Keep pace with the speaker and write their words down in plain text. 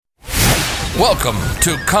Welcome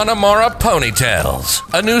to Connemara Ponytails,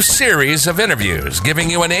 a new series of interviews giving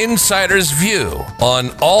you an insider's view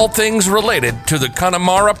on all things related to the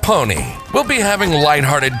Connemara pony. We'll be having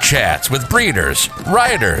lighthearted chats with breeders,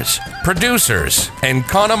 riders, producers, and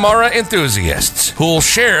Connemara enthusiasts who'll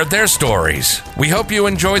share their stories. We hope you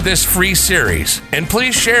enjoyed this free series, and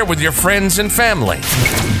please share with your friends and family.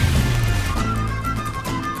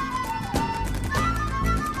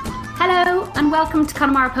 Hello and welcome to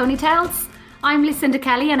Connemara Ponytails. I'm Lucinda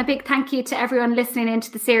Kelly, and a big thank you to everyone listening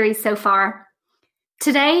into the series so far.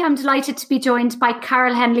 Today I'm delighted to be joined by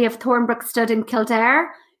Carol Henley of Thornbrook Stud in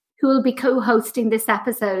Kildare, who will be co-hosting this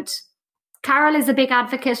episode. Carol is a big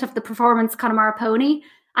advocate of the performance Connemara pony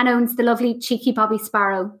and owns the lovely Cheeky Bobby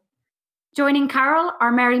Sparrow. Joining Carol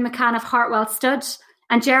are Mary McCann of Hartwell Stud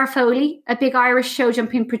and Ger Foley, a big Irish show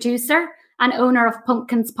jumping producer and owner of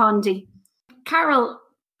Pumpkins Pondy. Carol,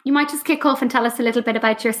 you might just kick off and tell us a little bit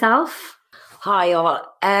about yourself. Hi all.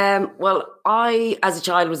 Well, I, as a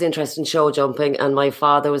child, was interested in show jumping, and my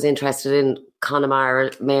father was interested in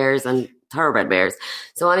Connemara mares and thoroughbred mares.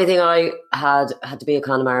 So anything I had to be a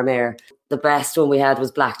Connemara mare. The best one we had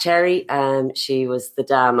was Black Cherry, and she was the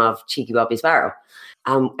dam of Cheeky Bobby Sparrow.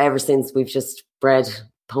 Ever since, we've just bred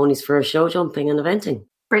ponies for show jumping and eventing.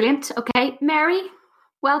 Brilliant. Okay, Mary,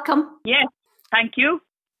 welcome. Yes, thank you.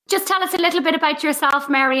 Just tell us a little bit about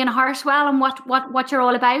yourself, Mary, and Hartwell, and what you're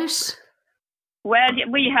all about. Well,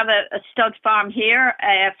 we have a stud farm here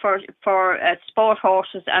for sport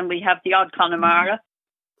horses, and we have the odd Connemara,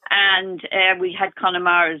 and we had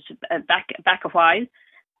Connemaras back a while,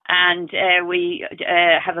 and we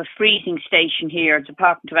have a freezing station here,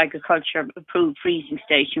 Department of Agriculture approved freezing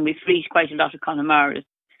station. We freeze quite a lot of Connemaras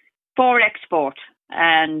for export,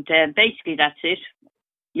 and basically that's it.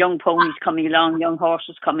 Young ponies coming along, young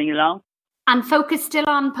horses coming along. And focused still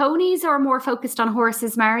on ponies or more focused on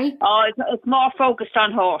horses, Mary? Oh, it's more focused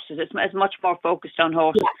on horses. It's much more focused on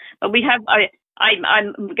horses. Yeah. But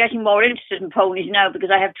I'm getting more interested in ponies now because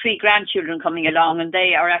I have 3 grandchildren coming along, and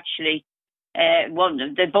they are actually there's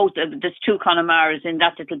 2 Connemaras in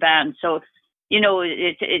that little band. So, you know,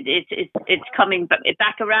 it's coming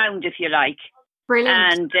back around, if you like.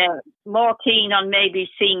 Brilliant. And more keen on maybe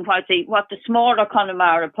seeing what the smaller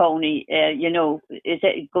Connemara pony, is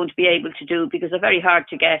going to be able to do, because they're very hard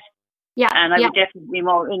to get. Yeah. And I would definitely be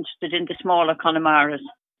more interested in the smaller Connemaras.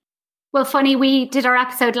 Well, funny, we did our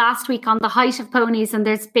episode last week on the height of ponies, and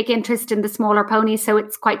there's big interest in the smaller ponies, so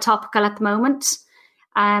it's quite topical at the moment.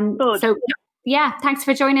 Good. So, yeah, thanks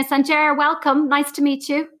for joining us. And Ger, welcome. Nice to meet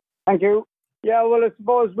you. Thank you. Yeah, well, I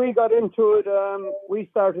suppose we got into it. We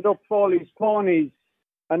started up Foley's Ponies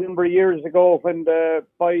a number of years ago when the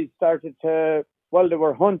boys started they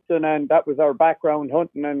were hunting, and that was our background,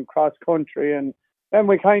 hunting and cross country. And then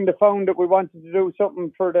we kind of found that we wanted to do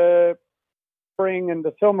something for the spring and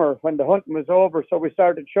the summer when the hunting was over. So we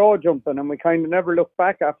started show jumping, and we kind of never looked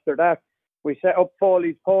back after that. We set up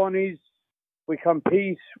Foley's Ponies. We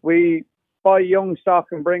compete. We buy young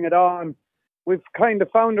stock and bring it on. We've kind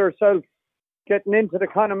of found ourselves getting into the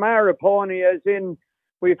Connemara pony, as in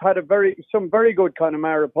we've had some very good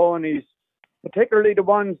Connemara ponies, particularly the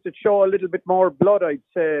ones that show a little bit more blood, I'd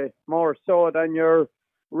say, more so than your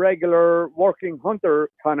regular working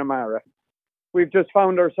hunter Connemara. We've just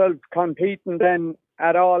found ourselves competing then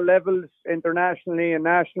at all levels, internationally and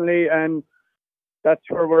nationally, and that's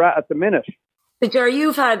where we're at the minute. But Ger,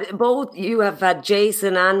 you have had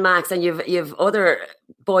Jason and Max, and you've other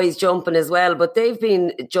boys jumping as well, but they've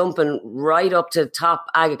been jumping right up to top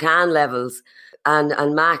Aga Khan levels,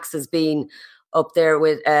 and Max has been up there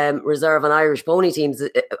with reserve and Irish pony teams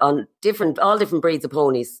on all different breeds of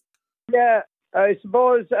ponies. Yeah, I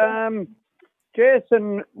suppose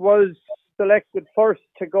Jason was selected first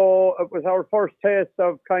to go. It was our first taste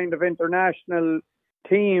of kind of international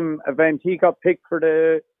team event. He got picked for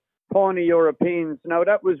the Pony Europeans. Now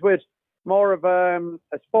that was with more of a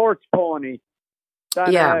sports pony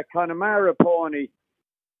than a Connemara pony.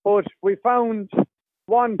 But we found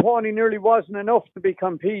one pony nearly wasn't enough to be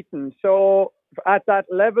competing. So at that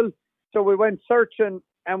level, so we went searching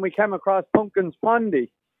and we came across Pumpkins Pondy.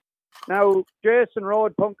 Now Jason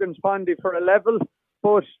rode Pumpkins Pondy for a level,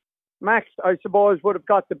 but Max, I suppose, would have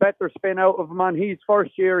got the better spin out of him on his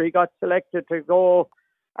first year. He got selected to go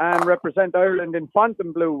and represent Ireland in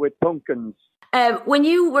Fontainebleau with Pumpkins. When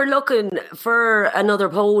you were looking for another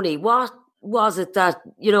pony, what was it that,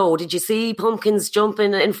 did you see Pumpkins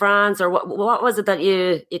jumping in France, or what was it that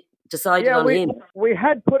you decided on him? We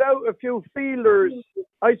had put out a few feelers.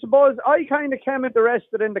 I suppose I kind of came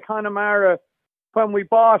interested in the Connemara when we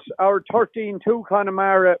bought our 13-2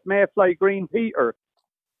 Connemara Mayfly Green Peter.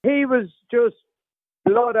 He was just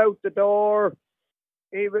blood out the door.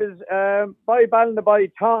 He was by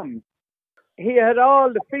Balnaby Tom. He had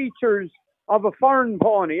all the features of a foreign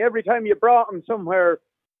pony. Every time you brought him somewhere,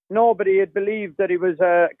 nobody had believed that he was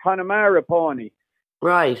a Connemara pony.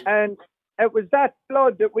 Right. And it was that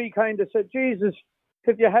blood that we kind of said, Jesus,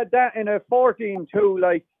 if you had that in a 14-2,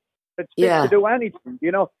 like, it's fit to do anything,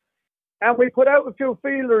 you know. And we put out a few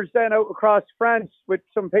feelers then out across France with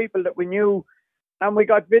some people that we knew, and we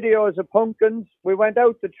got videos of Pumpkins. We went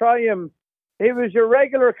out to try him. He was your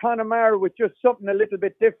regular Connemara with just something a little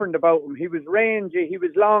bit different about him. He was rangy, he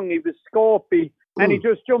was long, he was scopy, and he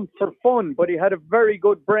just jumped for fun, but he had a very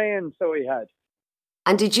good brain, so he had.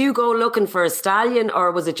 And did you go looking for a stallion,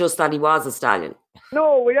 or was it just that he was a stallion?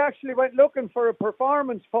 No, we actually went looking for a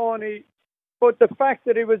performance pony, but the fact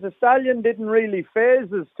that he was a stallion didn't really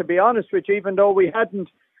faze us, to be honest with you, even though we hadn't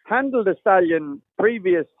handled a stallion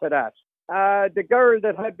previous to that. The girl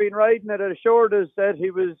that had been riding it assured us that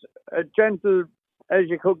he was as gentle as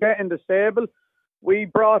you could get in the stable. We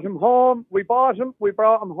brought him home. We bought him. We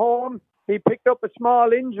brought him home. He picked up a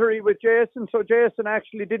small injury with Jason, so Jason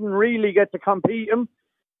actually didn't really get to compete him.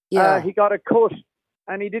 He got a cut,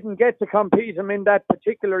 and he didn't get to compete him in that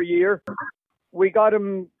particular year. We got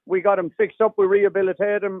him fixed up. We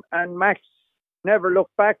rehabilitated him, and Max never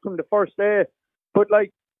looked back from the first day. But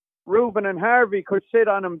like, Reuben and Harvey could sit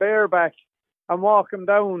on him bareback and walk him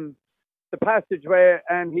down the passageway,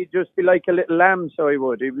 and he'd just be like a little lamb, so he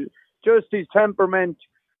would. He was just his temperament.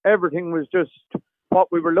 Everything was just what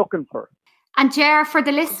we were looking for. And Ger, for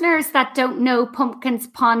the listeners that don't know Pumpkins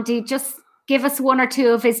Pondy, just give us one or two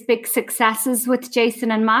of his big successes with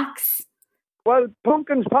Jason and Max. Well,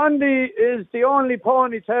 Pumpkins Pondy is the only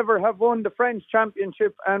pony to ever have won the French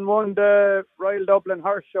Championship and won the Royal Dublin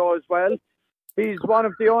Horse Show as well. He's one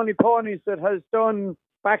of the only ponies that has done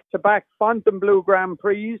back-to-back Fontainebleau Grand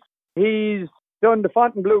Prix. He's done the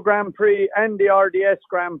Fontainebleau Grand Prix and the RDS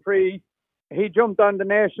Grand Prix. He jumped on the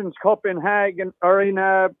Nations Cup in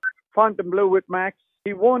Fontainebleau with Max.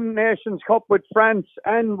 He won Nations Cup with France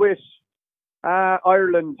and with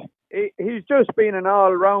Ireland. He's just been an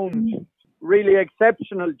all-round, really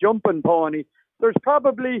exceptional jumping pony.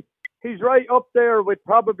 He's right up there with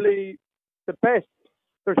probably the best.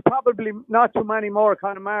 There's probably not too many more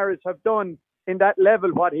Connemaras have done in that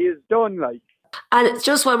level what he has done, like. And it's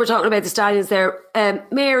just while we're talking about the stallions there,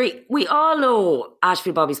 Mary, we all know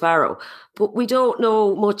Ashfield Bobby Sparrow, but we don't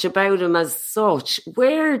know much about him as such.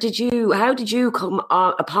 How did you come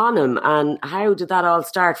upon him, and how did that all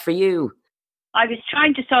start for you? I was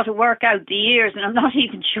trying to sort of work out the years, and I'm not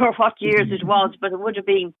even sure what years it was, but it would have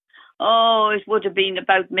been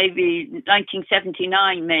about maybe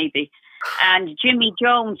 1979 maybe. And Jimmy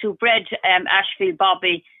Jones, who bred Ashfield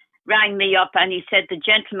Bobby, rang me up, and he said the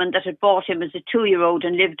gentleman that had bought him as a 2-year-old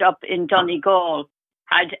and lived up in Donegal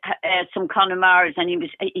had some Connemaras, and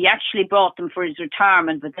he actually bought them for his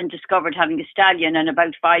retirement, but then discovered having a stallion and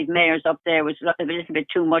about 5 mares up there was a little bit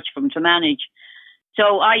too much for him to manage.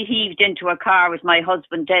 So I heaved into a car with my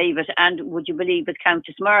husband David, and would you believe it,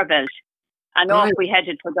 Countess Mervelt, and off we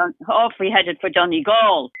headed for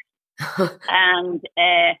Donegal. And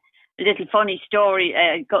a little funny story,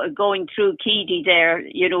 going through Keady there,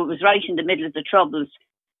 you know, it was right in the middle of the Troubles.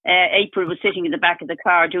 April was sitting in the back of the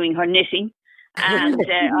car doing her knitting, and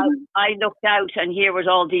I looked out, and here was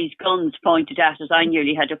all these guns pointed at us. I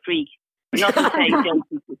nearly had a freak. Nothing saying.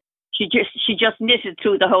 She just knitted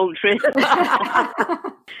through the whole trip.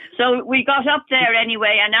 So we got up there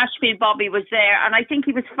anyway, and Ashfield Bobby was there, and I think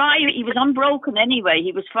he was 5. He was unbroken anyway.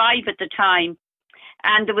 He was 5 at the time.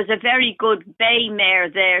 And there was a very good bay mare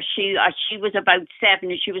there. She was about 7,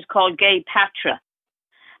 and she was called Gay Patra.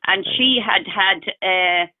 And she had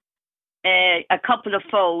a couple of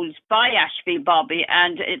foals by Ashfield Bobby,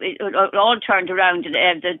 and it all turned around.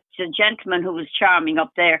 The gentleman who was charming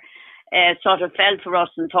up there sort of fell for us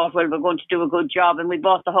and thought, well, we're going to do a good job, and we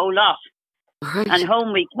bought the whole lot. Right. And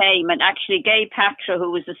home we came, and actually Gay Patra, who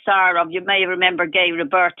was the star of, you may remember Gay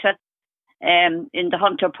Roberta, in the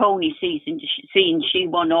Hunter Pony season, she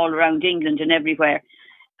won all around England and everywhere,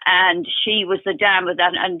 and she was the dam of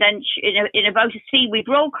that. And then in about we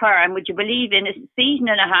broke her, and would you believe, in a season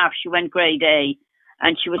and a half she went Grade A,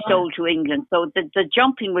 and she was sold to England. So the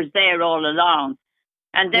jumping was there all along.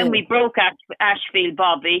 And then we broke Ashfield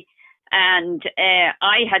Bobby, and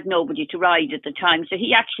I had nobody to ride at the time, so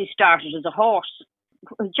he actually started as a horse.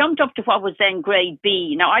 Jumped up to what was then Grade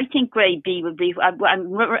B. Now, I think Grade B would be, if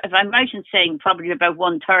I'm right in saying, probably about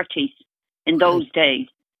 130s in those days.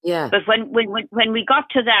 Yeah. But when we got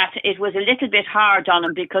to that, it was a little bit hard on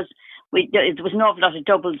him, because there was an awful lot of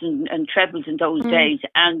doubles and trebles in those days,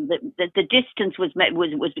 and the distance was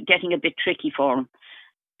getting a bit tricky for him.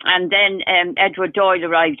 And then Edward Doyle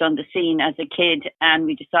arrived on the scene as a kid, and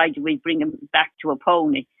we decided we'd bring him back to a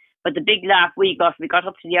pony. But the big laugh we got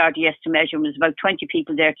up to the RDS to measure him. There was about 20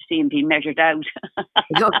 people there to see him being measured out.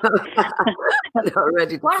 What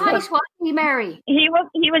height was he, Mary? He was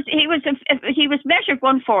measured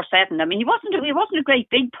 147. I mean, he wasn't a great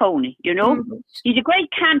big pony, you know. Mm-hmm. He's a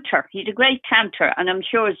great canter, and I'm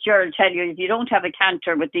sure as Gerald will tell you, if you don't have a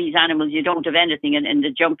canter with these animals, you don't have anything in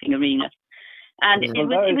the jumping arena. And it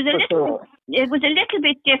was a little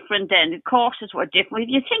bit different then. The courses were different. If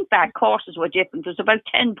you think back, courses were different. There's about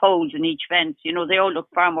 10 poles in each fence. You know, they all look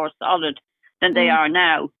far more solid than they are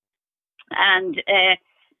now. And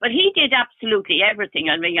but he did absolutely everything.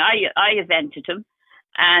 I mean, I evented him,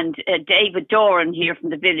 and David Doran here from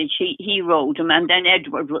the village, he rode him, and then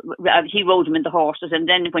Edward he rode him in the horses, and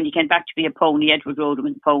then when he came back to be a pony, Edward rode him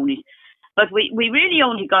in the ponies. But we really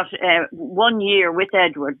only got 1 year with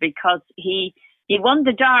Edward because he won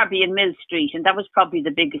the Derby in Mill Street, and that was probably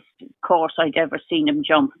the biggest course I'd ever seen him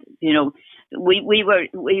jump. You know, we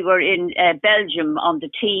were in Belgium on the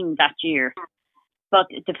team that year, but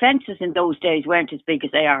the fences in those days weren't as big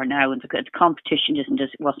as they are now, and the competition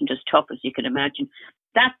wasn't as tough as you can imagine.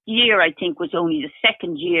 That year, I think, was only the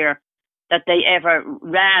second year that they ever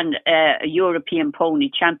ran a European Pony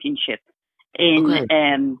Championship in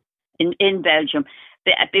Belgium.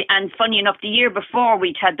 And funny enough, the year before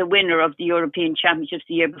we'd had the winner of the European Championships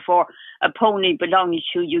the year before, a pony belonging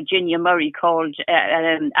to Eugenia Murray called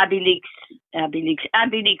Abbey Leaks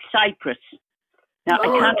Cyprus. Now, I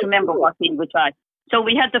can't remember what he was like. So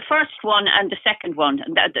we had the first one and the second one.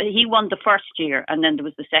 And he won the first year, and then there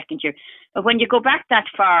was the second year. But when you go back that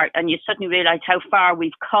far and you suddenly realise how far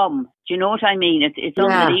we've come, do you know what I mean? It's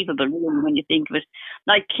unbelievable, really, when you think of it.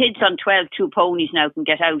 Like kids on 12-2 ponies now can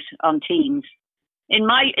get out on teams. In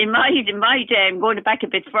my day, I'm going back a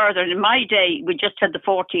bit further. In my day, we just had the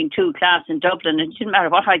 14-2 class in Dublin. It didn't matter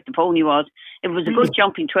what height the pony was. If it was a good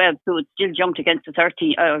jumping 12-2, it still jumped against the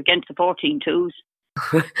 14-2s.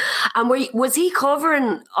 And was he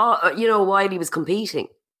covering, while he was competing?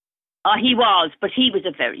 He was, but he was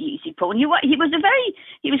a very easy pony. He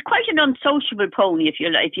was quite an unsociable pony, if you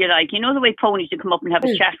like. You know the way ponies would come up and have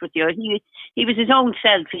a chat with you. He was his own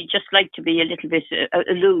self. He just liked to be a little bit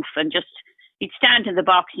aloof, and just he'd stand in the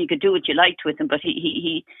box and you could do what you liked with him. But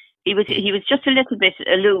he was just a little bit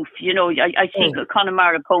aloof. You know, I see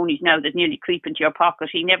Connemara ponies now that nearly creep into your pocket.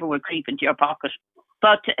 He never would creep into your pocket.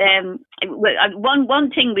 But one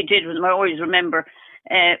thing we did with him, I always remember,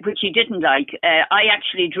 which he didn't like, I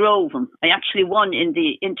actually drove him. I actually won in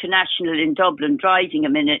the International in Dublin, driving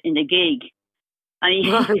him in a gig. And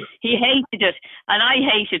he hated it, and I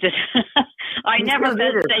hated it. I never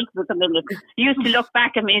felt safe with him in it. He used to look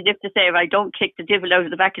back at me as if to say, if I don't kick the devil out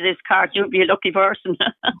of the back of this cart, you'll be a lucky person.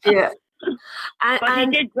 Yeah. But he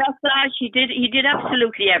did dressage, he did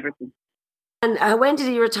absolutely everything. And when did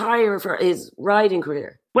he retire for his riding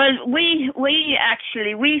career? Well, we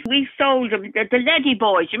sold him, the Leddy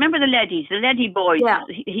boys. You remember the Leddies? The Leddy boys. Yeah.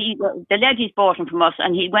 The Leddies bought him from us,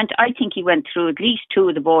 and I think he went through at least 2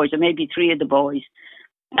 of the boys, or maybe 3 of the boys.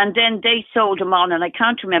 And then they sold him on, and I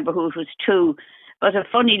can't remember who it was to, but a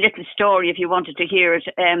funny little story if you wanted to hear it.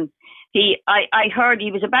 I heard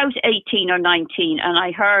he was about 18 or 19, and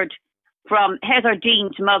I heard from Heather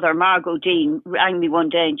Dean's mother, Margot Dean, rang me one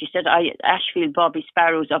day and she said, Ashfield Bobby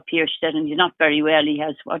Sparrow's up here. She said, and he's not very well. He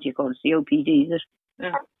has, what do you call it, COPD, is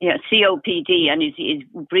it? Yeah, COPD, and his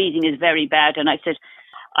breathing is very bad. And I said,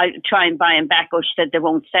 I'll try and buy him back. Oh, she said, they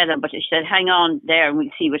won't sell him. But she said, hang on there and we'll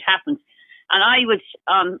see what happens. And I was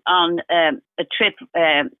on a trip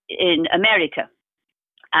in America,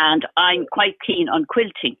 and I'm quite keen on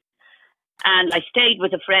quilting. And I stayed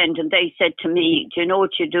with a friend, and they said to me, do you know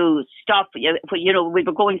what you do? Stop. You know, we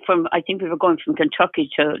were going from Kentucky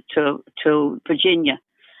to Virginia.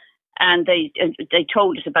 And they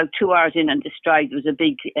told us about 2 hours in on the stride, there was a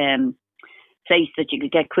big place that you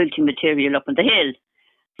could get quilting material up on the hill.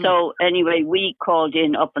 So anyway, we called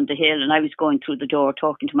in up on the hill, and I was going through the door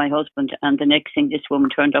talking to my husband. And the next thing, this woman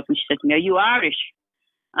turned up and she said to me, are you Irish?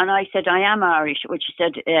 And I said, I am Irish. Which she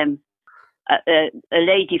said, a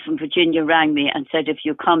lady from Virginia rang me and said, if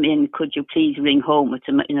you come in, could you please ring home? It's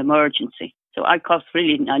an emergency. So I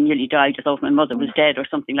nearly died. I thought my mother was dead or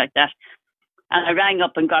something like that. And I rang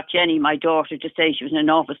up and got Jenny, my daughter, to say she was in an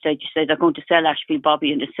awful state. She said, they're going to sell Ashfield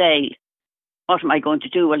Bobby in a sale. What am I going to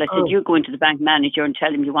do? Well, I said, you go into the bank manager and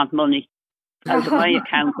tell him you want money out of my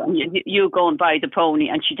account, and you go and buy the pony.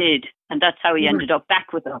 And she did. And that's how he ended up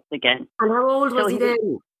back with us again. And how old was he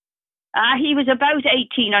then? He was about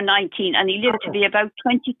 18 or 19, and he lived to be about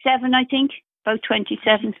 27, I think. About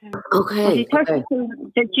 27. Okay. Was he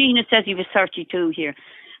 32? Gina says he was 32 here.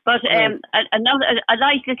 But another a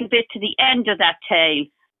light little bit to the end of that tale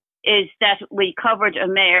is that we covered a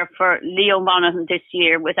mare for Leo Monaghan this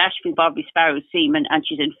year with Ashby Bobby Sparrow's semen, and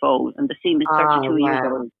she's in foal, and the semen's 32 years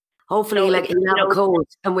old. Hopefully, he'll have a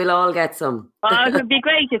coat, and we'll all get some. It would be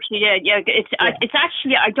great if she did. Yeah, it's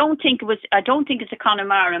actually I don't think it's a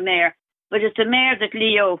Connemara mare, but it's a mare that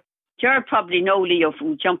Leo. You'll probably know Leo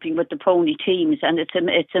from jumping with the pony teams, and it's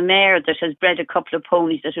a mare that has bred a couple of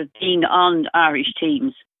ponies that have been on Irish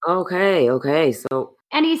teams. Okay. So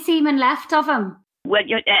any semen left of him? Well,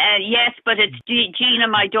 yes, but it's Gina,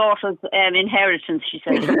 my daughter's inheritance, she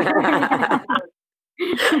said. But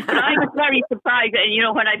I was very surprised. You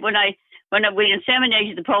know, when we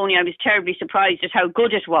inseminated the pony, I was terribly surprised at how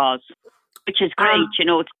good it was, which is great. You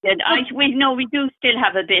know, we do still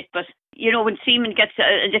have a bit, but you know, when semen gets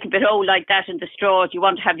a little bit old like that in the straws, you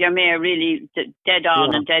want to have your mare really dead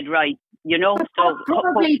on and dead right. You know, so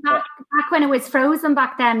probably back when it was frozen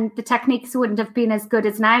back then, the techniques wouldn't have been as good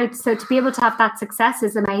as now. So to be able to have that success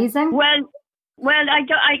is amazing. Well, I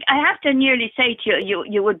have to nearly say to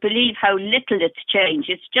you would believe how little it's changed.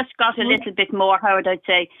 It's just got a little bit more. How would I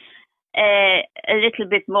say? A little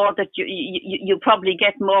bit more that you probably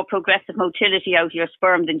get more progressive motility out of your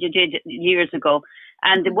sperm than you did years ago.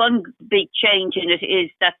 And the one big change in it is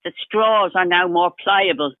that the straws are now more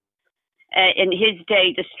pliable. In his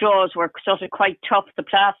day, the straws were sort of quite tough, the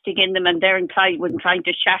plastic in them, and they're inclined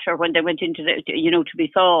to shatter when they went into to be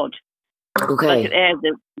thawed. Okay.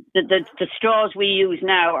 But the straws we use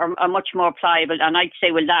now are much more pliable, and I'd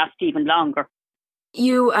say will last even longer.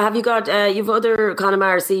 You've other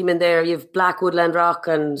Connemara semen there. You've Black Woodland Rock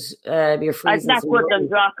and your freezing. Black Woodland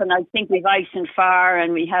Rock, and I think we've Ice and Fire,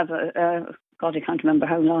 and we have God, I can't remember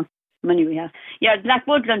how many we have. Yeah, Black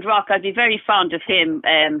Woodland Rock. I'd be very fond of him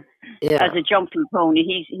as a jumping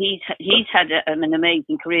pony. He's had an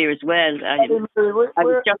amazing career as well.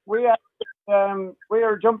 We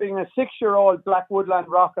are jumping a 6-year-old Black Woodland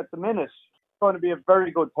Rock at the minute. It's going to be a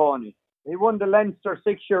very good pony. He won the Leinster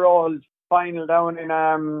 6-year-old final down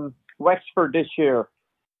in Wexford this year,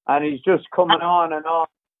 and he's just coming on and on.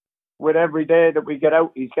 With every day that we get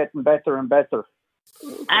out, he's getting better and better.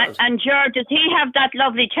 And George, does he have that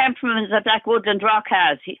lovely temperament that Black Woodland Rock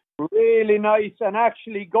has? Really nice, and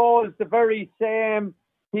actually goes the very same.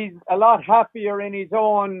 He's a lot happier in his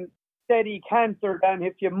own steady canter than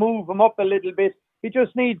if you move him up a little bit. He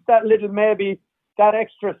just needs that that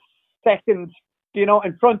extra second,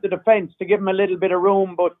 in front of the fence to give him a little bit of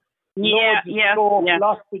room, but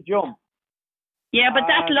lots to jump. Yeah, but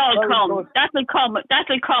that'll all come. That'll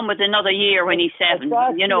come with another year when he's 7.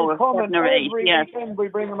 Exactly. 7 or 8. Yeah. Weekend we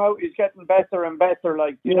bring him out, he's getting better and better.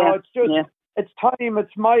 It's just it's time,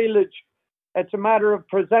 it's mileage. It's a matter of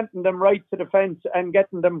presenting them right to the fence and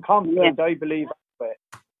getting them confident. I believe.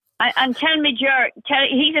 And tell me,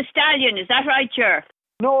 he's a stallion. Is that right, Ger?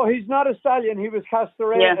 No, he's not a stallion. He was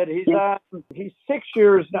castrated. He's 6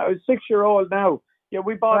 years now. He's 6-year-old now. Yeah,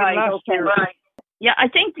 we bought him last year. Right. Yeah, I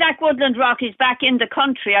think Black Woodland Rock is back in the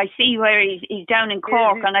country. I see where he's down in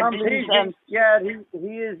Cork, and I believe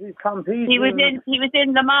he is. He's competing. He was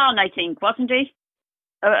in Le Mans, I think, wasn't he?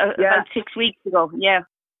 About 6 weeks ago. Yeah.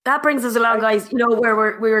 That brings us along, guys.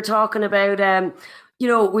 Where we were talking about.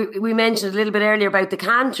 We mentioned a little bit earlier about the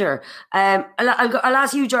canter. I'll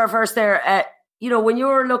ask you, Ger, first there. When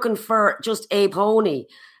you're looking for just a pony.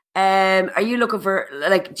 Are you looking for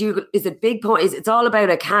is it big pony? It's all about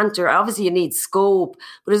a canter. Obviously you need scope,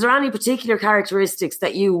 but is there any particular characteristics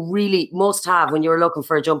that you really must have when you're looking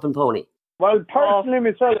for a jumping pony? Well, personally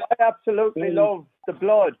myself, I absolutely love the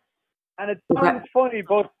blood, and it sounds funny,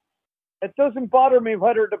 but it doesn't bother me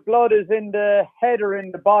whether the blood is in the head or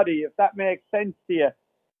in the body, if that makes sense to you.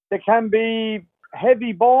 They can be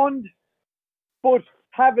heavy boned, but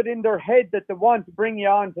have it in their head that they want to bring you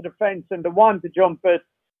onto the fence and they want to jump it.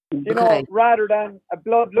 Rather than a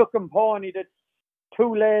blood-looking pony that's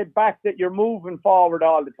too laid back that you're moving forward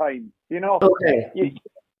all the time. You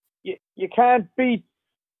can't beat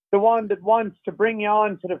the one that wants to bring you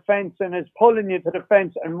onto the fence and is pulling you to the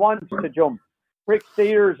fence and wants to jump, pricks the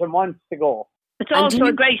ears and wants to go. It's also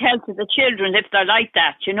a great help to the children if they're like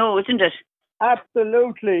that, isn't it?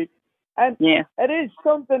 Absolutely. And it is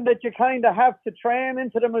something that you kind of have to train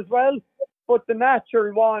into them as well, but the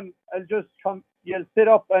natural one will just come. You'll sit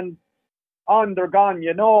up and on they're gone.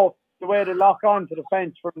 The way to lock on to the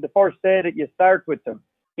fence from the first day that you start with them.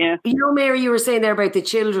 Yeah. Mary, you were saying there about the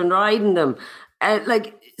children riding them.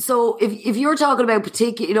 So if you're talking about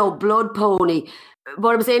particular, blood pony,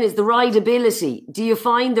 what I'm saying is the rideability. Do you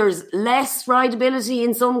find there's less rideability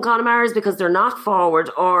in some Connemara's because they're not forward,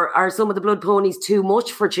 or are some of the blood ponies too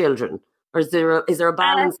much for children? Or is there a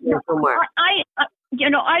balance there somewhere? I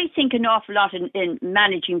think an awful lot in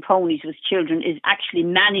managing ponies with children is actually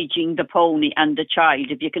managing the pony and the child,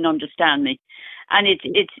 if you can understand me. And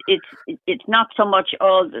it's not so much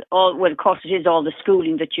all well, of course it is all the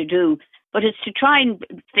schooling that you do, but it's to try and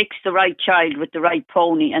fix the right child with the right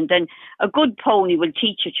pony, and then a good pony will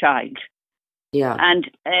teach a child. Yeah. And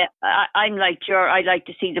I'm like I like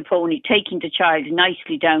to see the pony taking the child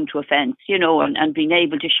nicely down to a fence, and being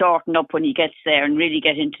able to shorten up when he gets there and really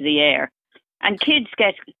get into the air. And kids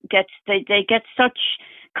get such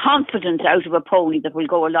confidence out of a pony that will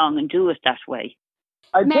go along and do it that way.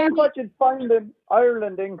 I think what you'd find in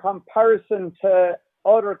Ireland in comparison to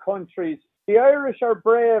other countries, the Irish are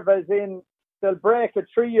brave, as in they'll break a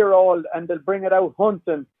 3-year-old and they'll bring it out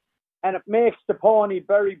hunting, and it makes the pony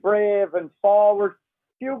very brave and forward.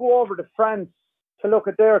 If you go over to France to look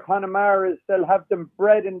at their Connemara's, they'll have them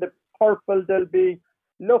bred in the purple, they'll be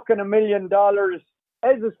looking $1 million.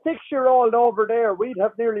 As a 6-year-old over there, we'd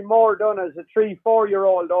have nearly more done as a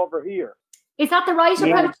 3-4-year-old over here. Is that the right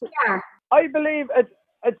approach there? I believe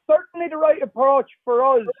it's certainly the right approach for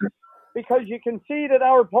us, because you can see that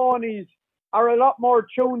our ponies are a lot more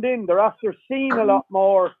tuned in. They're after seeing a lot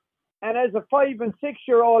more. And as a 5 and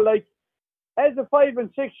 6-year-old,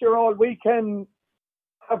 we can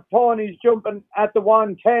have ponies jumping at the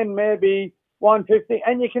 110, maybe 150,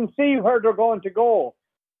 and you can see where they're going to go.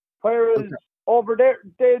 Whereas over there,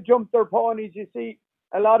 they jump their ponies. You see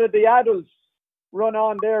a lot of the adults run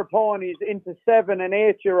on their ponies into 7 and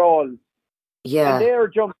 8-year-olds. Yeah. And they're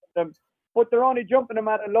jumping them, but they're only jumping them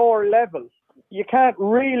at a lower level. You can't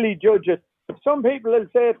really judge it. Some people will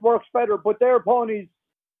say it works better, but their ponies,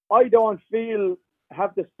 I don't feel,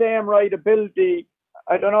 have the same rideability.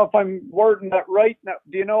 I don't know if I'm wording that right now.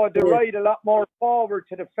 They ride a lot more forward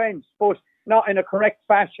to the fence, but not in a correct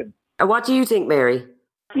fashion. And what do you think, Mary?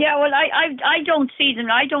 Yeah, well, I don't see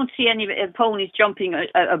them. I don't see any ponies jumping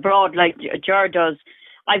abroad like Jar does.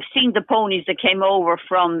 I've seen the ponies that came over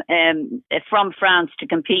from France to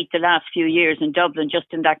compete the last few years in Dublin, just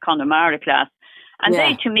in that Connemara class. And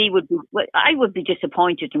they, to me, I would be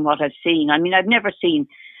disappointed in what I've seen. I mean, I've never seen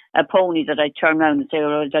a pony that I'd turn around and say,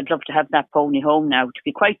 oh, I'd love to have that pony home now, to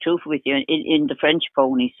be quite truthful with you, in the French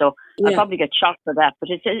pony. So I'll probably get shot for that. But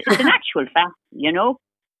it's an actual fact,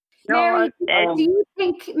 Mary, do you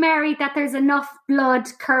think, Mary, that there's enough blood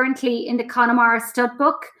currently in the Connemara stud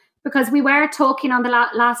book? Because we were talking on the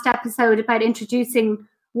last episode about introducing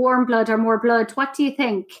warm blood or more blood. What do you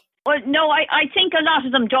think? Well, no, I think a lot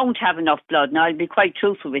of them don't have enough blood. Now, I'll be quite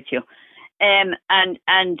truthful with you. And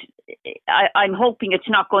I'm hoping it's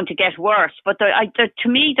not going to get worse. But to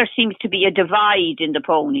me, there seems to be a divide in the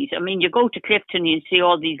ponies. I mean, you go to Clifton, you see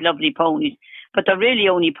all these lovely ponies, but they're really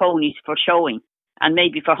only ponies for showing and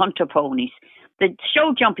maybe for hunter ponies. The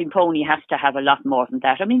show jumping pony has to have a lot more than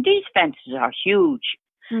that. I mean, these fences are huge.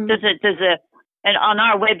 Mm. And on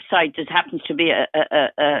our website, there happens to be a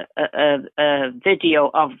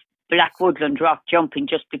video of Black Woodland Rock jumping,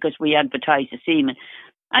 just because we advertise the seaman.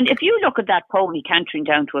 And if you look at that pony cantering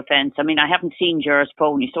down to a fence, I mean, I haven't seen Jer's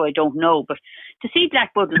pony, so I don't know, but to see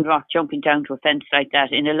Black Woodland Rock jumping down to a fence like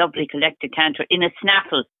that in a lovely collected canter, in a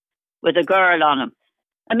snaffle with a girl on him,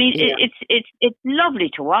 I mean, it's lovely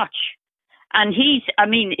to watch. And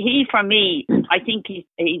for me, I think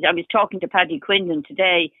I was talking to Paddy Quinlan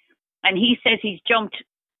today, and he says he's jumped,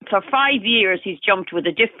 for 5 years, he's jumped with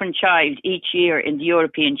a different child each year in the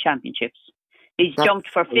European Championships. He's jumped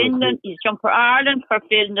for Finland, he's jumped for Ireland, for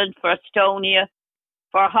Finland, for Estonia,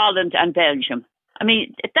 for Holland and Belgium. I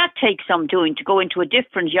mean, that takes some doing, to go into a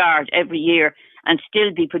different yard every year and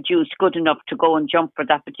still be produced good enough to go and jump for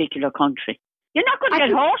that particular country. You're not going to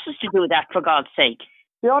get horses to do that, for God's sake.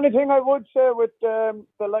 The only thing I would say with the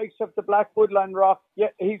likes of the Black Woodland Rock,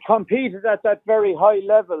 he competed at that very high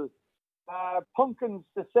level. Pumpkin's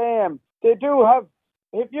the same. They do have,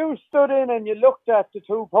 if you stood in and you looked at the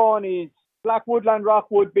two ponies, Black Woodland Rock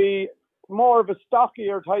would be more of a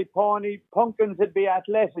stockier type pony. Pumpkins would be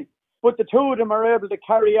athletic. But the two of them are able to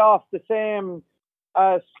carry off the same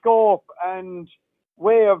scope and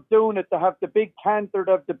way of doing it. They have the big canter,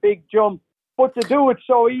 they have the big jump. But to do it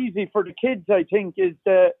so easy for the kids, I think, is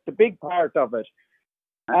the big part of it.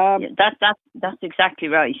 That's exactly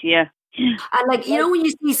right, yeah. And when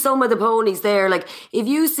you see some of the ponies there, like if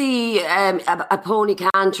you see a pony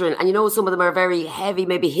cantering and some of them are very heavy,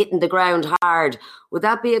 maybe hitting the ground hard, would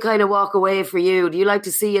that be a kind of walk away for you? Do you like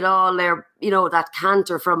to see it all there, that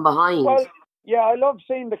canter from behind? Well, yeah, I love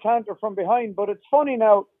seeing the canter from behind, but it's funny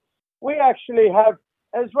now, we actually have,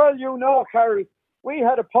 as well, you know, Carol, we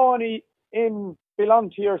had a pony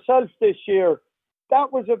belonged to yourself this year.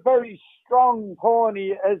 That was a very strong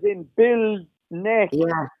pony, as in build, neck,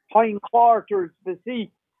 hindquarters, the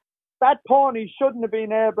seat. That pony shouldn't have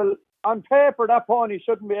been able, on paper, that pony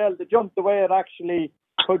shouldn't be able to jump the way it actually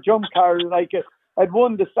could jump, Carol. Like it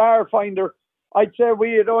won the Starfinder. I'd say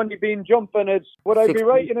we had only been jumping it. Would I be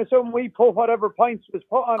right in assuming we put whatever points was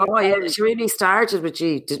put on it? Oh, yeah, she really started with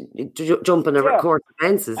jumping a course of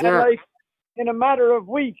fences, And like, in a matter of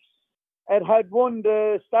weeks, it had won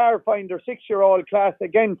the Starfinder 6-year-old class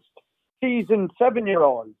against seasoned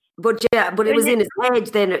 7-year-olds. But it was in his head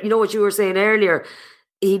then. You know what you were saying earlier?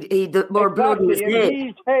 He the more blood in his head.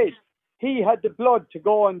 His head. He had the blood to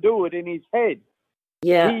go and do it in his head.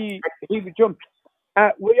 Yeah. He would jump.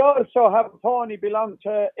 We also have a pony belong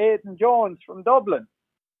to Aidan Jones from Dublin.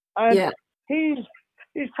 And he's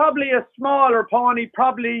probably a smaller pony,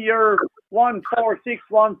 probably your 146,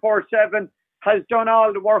 147, has done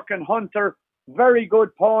all the work in Hunter. Very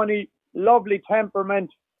good pony, lovely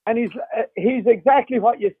temperament. And he's exactly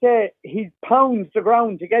what you say. He pounds the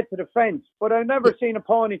ground to get to the fence. But I've never seen a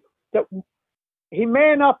pony that, he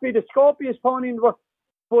may not be the scopiest pony in the world,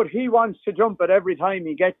 but he wants to jump it every time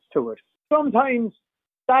he gets to it. Sometimes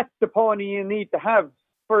that's the pony you need to have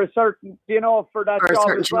for a certain, for that for job. A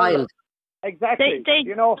certain child. Exactly.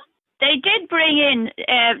 They did bring in,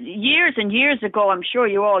 years and years ago, I'm sure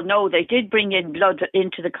you all know, they did bring in blood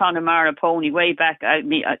into the Connemara pony way back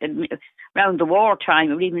around the war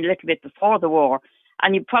time, or even a little bit before the war.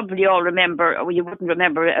 And you probably all remember, or you wouldn't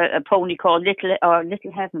remember, a pony called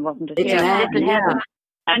Little Heaven, wasn't it? Little Heaven.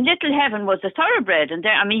 And Little Heaven was a thoroughbred, and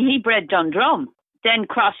he bred Dundrum, then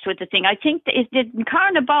crossed with the thing. I think, did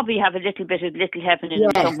Carna Bobby have a little bit of Little Heaven in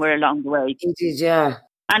him somewhere along the way? He did, yeah.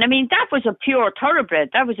 And that was a pure thoroughbred.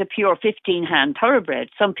 That was a pure 15-hand thoroughbred.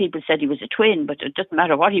 Some people said he was a twin, but it doesn't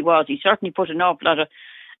matter what he was. He certainly put an awful lot of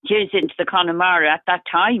jizz into the Connemara at that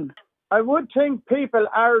time. I would think people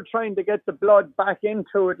are trying to get the blood back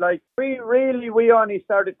into it. Like, we only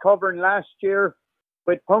started covering last year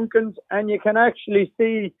with pumpkins, and you can actually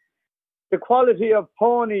see the quality of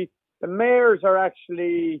pony. The mares are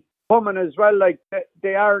actually coming as well. Like,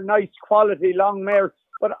 they are nice quality long mares.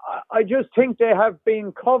 But I just think they have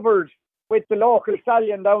been covered with the local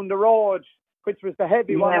stallion down the road, which was the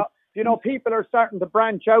heavy one. People are starting to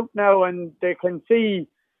branch out now, and they can see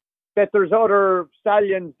that there's other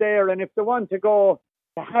stallions there. And if they want to go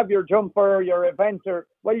to have your jumper, your eventer,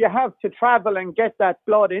 well, you have to travel and get that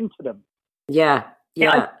blood into them. Yeah.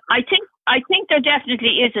 I think there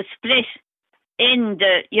definitely is a split in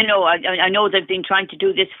the, I know they've been trying to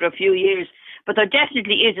do this for a few years, but there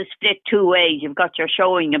definitely is a split two ways. You've got your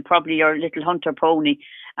showing and probably your little hunter pony,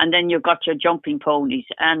 and then you've got your jumping ponies.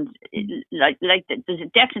 And there's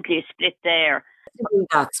definitely a split there.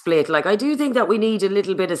 That split. Like, I do think that we need a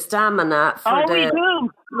little bit of stamina we do.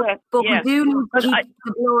 Yeah. But we do need to keep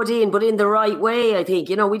the blood in, but in the right way, I think.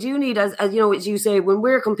 We do need, as you say, when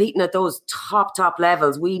we're competing at those top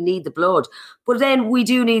levels, we need the blood. But then we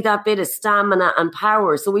do need that bit of stamina and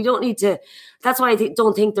power. So we don't need to, that's why I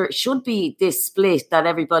don't think there should be this split that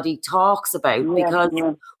everybody talks about, because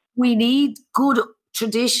we need good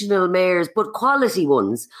traditional mares, but quality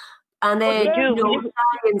ones. And then,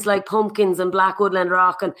 stallions like Pumpkins and Black Woodland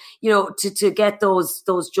Rock, and, to get those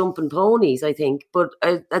jumping ponies, I think. But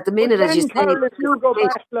at the minute, as you say...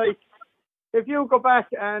 If you go back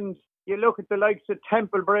and you look at the likes of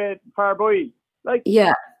Temple Bred Farboy,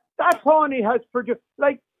 that pony has produced...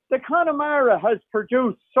 Like, the Connemara has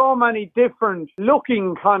produced so many different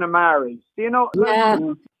looking Connemaras.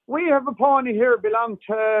 We have a pony here belong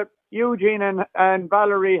to Eugene and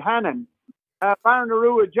Valerie Hannon.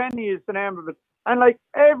 Barnarua Jenny is the name of it. And like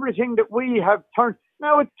everything that we have turned,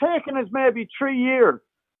 now it's taken us maybe 3 years,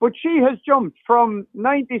 but she has jumped from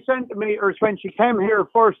 90 centimetres when she came here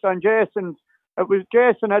first on Jason's.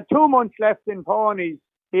 Jason had 2 months left in ponies.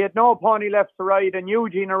 He had no pony left to ride, and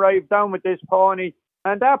Eugene arrived down with this pony.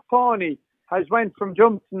 And that pony has went from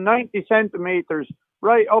jumping 90 centimetres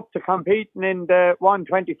right up to competing in the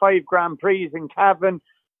 125 Grand Prix in Cavan.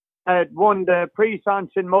 Won the Prix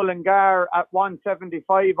in Mullingar at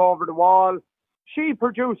 175 over the wall. She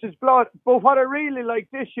produces blood. But what I really like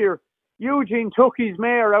this year, Eugene took his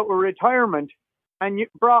mare out of retirement and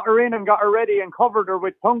brought her in and got her ready and covered her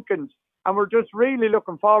with pumpkins. And we're just really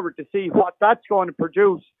looking forward to see what that's going to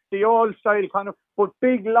produce. The old style kind of, but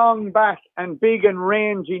big long back and big and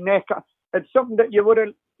rangy neck. It's something that you would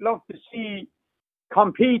have loved to see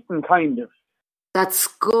competing, kind of. That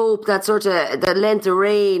scope, that sort of, that length of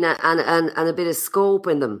rein and a bit of scope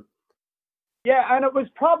in them. Yeah, and it was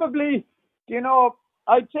probably,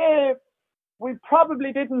 I'd say we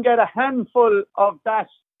probably didn't get a handful of that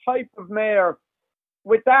type of mare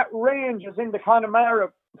with that range as in the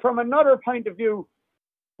Connemara. From another point of view,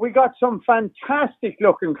 we got some fantastic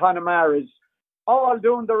looking Connemara's, all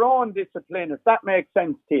doing their own discipline, if that makes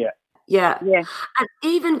sense to you. Yeah. And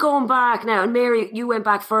even going back now, and Mary, you went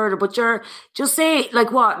back further, but you're just say,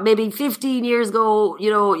 like what, maybe 15 years ago, you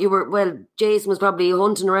know, Jason was probably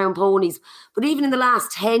hunting around ponies, but even in the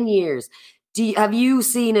last 10 years, have you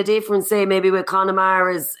seen a difference, say, maybe with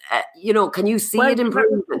Connemara's, can you see it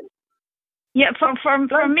improving? Yeah,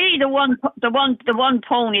 for me, the one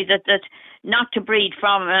pony that not to breed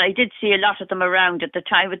from, and I did see a lot of them around at the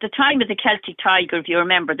time. At the time of the Celtic Tiger, if you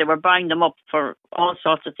remember, they were buying them up for all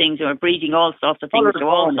sorts of things. They were breeding all sorts of things to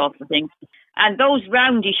all sorts of things. And those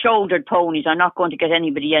roundy-shouldered ponies are not going to get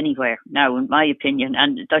anybody anywhere now, in my opinion,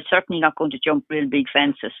 and they're certainly not going to jump real big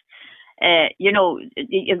fences.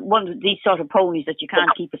 One of these sort of ponies that you can't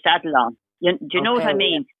keep a saddle on. Do you know what I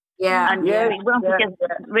mean? Yeah. And we want to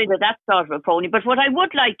get rid of that sort of a pony. But what I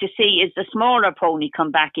would like to see is the smaller pony come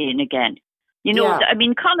back in again. I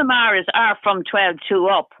mean, Connemara's are from 12.2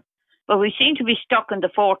 up, but we seem to be stuck in the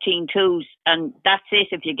 14.2s, and that's it,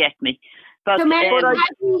 if you get me. But, so, Mary,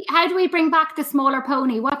 how do we bring back the smaller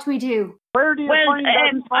pony? What do we do? Where do you find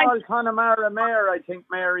that small Connemara mare? I think,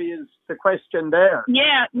 Mary, is the question there.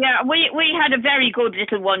 Yeah. We had a very good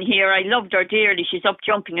little one here. I loved her dearly. She's up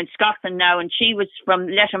jumping in Scotland now, and she was from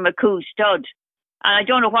Lettermacoo stud. And I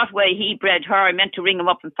don't know what way he bred her. I meant to ring him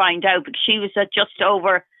up and find out, but she was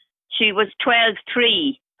she was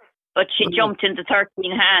 12.3, but she jumped into 13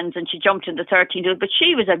 hands, and she jumped into 13. But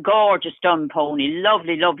she was a gorgeous dun pony,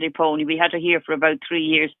 lovely, lovely pony. We had her here for about 3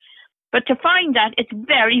 years. But to find that, it's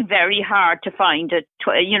very, very hard to find a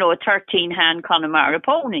 13-hand Connemara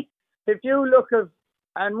pony. If you look at,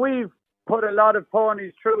 and we've put a lot of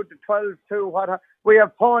ponies through the 12.2, we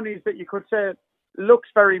have ponies that you could say looks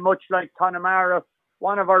very much like Connemara.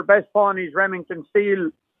 One of our best ponies, Remington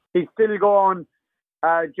Steele, he's still going.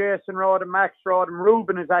 Jason rode him, Max rode him,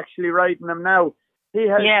 Ruben is actually riding him now. He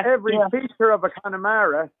has every feature of a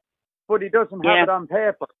Connemara, but he doesn't have it on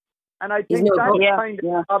paper. And I think that's kind of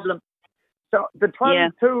the problem. So the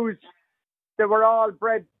 12.2s, they were all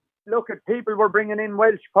bred. Look at people were bringing in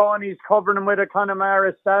Welsh ponies, covering them with a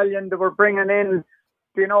Connemara stallion. They were bringing in,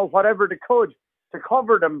 whatever they could to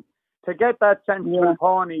cover them to get that sensible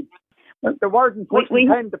pony. They weren't putting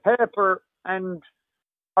pen to paper,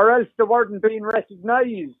 or else they weren't being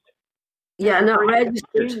recognised. Yeah, no,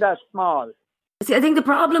 registered that small. See, I think the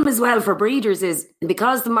problem as well for breeders is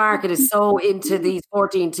because the market is so into these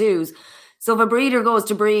 14.2s. So if a breeder goes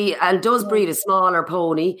to breed and does breed a smaller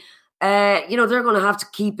pony, they're going to have to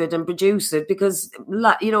keep it and produce it because,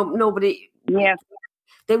 nobody... Yeah.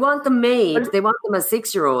 They want them made. They want them as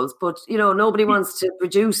 6-year-olds, but, nobody wants to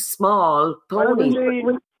produce small ponies.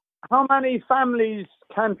 How many families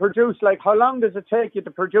can produce, how long does it take you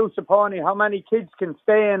to produce a pony? How many kids can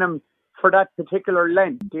stay in them for that particular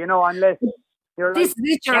length? Unless you're and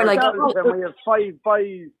we have 5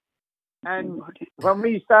 boys. And when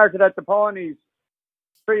we started at the ponies,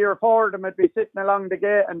 3 or 4 of them would be sitting along the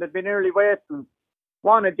gate and they'd be nearly waiting.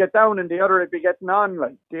 One would get down and the other would be getting on,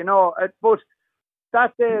 but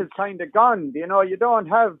that day is kind of gone. You don't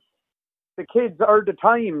have the kids or the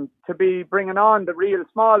time to be bringing on the real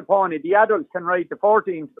small pony. The adults can ride the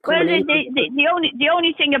 14. Well, the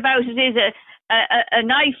only thing about it is a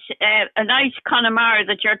nice Connemara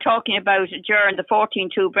that you're talking about during the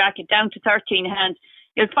 14.2 bracket down to 13 hands.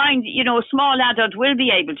 You'll find, a small adult will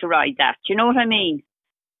be able to ride that. Do you know what I mean?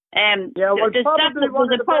 Probably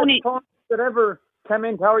one of the best ponies that ever came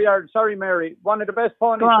into our yard. Sorry, Mary. One of the best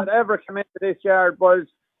ponies that ever came into this yard was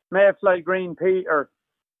Mayfly Green Peter.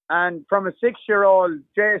 And from a 6-year-old,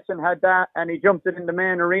 Jason had that, and he jumped it in the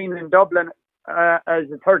main arena in Dublin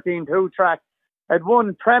as a 13.2 track. Had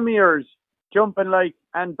won premiers jumping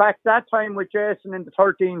and back that time with Jason in the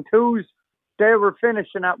 13.2s, they were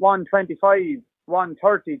finishing at 125,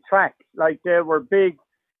 130 tracks. They were big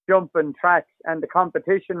jumping tracks, and the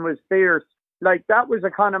competition was fierce. That was a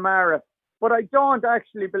Connemara. But I don't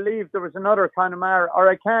actually believe there was another Connemara, or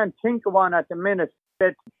I can't think of one at the minute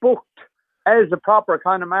that's booked as a proper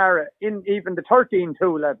Connemara in even the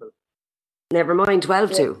 13.2 level. Never mind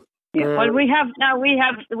 12.2. Yeah. Well, we have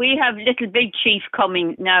Little Big Chief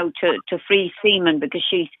coming now to free Seaman because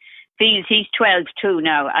she feels he's 12.2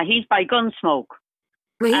 now. He's by Gunsmoke.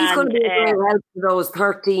 Well, he's going to be a great help to those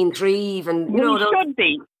 13.3 even. He should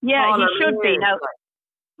be. Yeah, he should be now.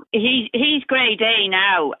 He's grade A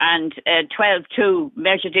now and 12.2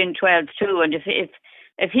 measured in 12.2, and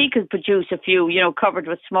if he could produce a few, covered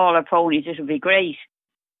with smaller ponies, it would be great.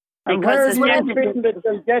 And where is that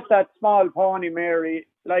they'll get that small pony, Mary?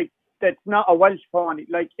 Like, that's not a Welsh pony.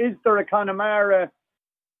 Like, is there a Connemara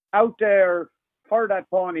out there for that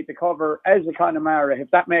pony to cover as a Connemara,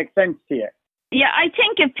 if that makes sense to you? Yeah, I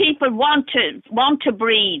think if people want to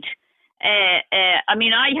breed, I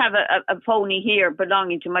mean, I have a pony here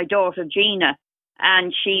belonging to my daughter Gina,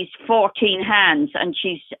 and she's 14 hands, and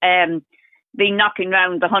she's been knocking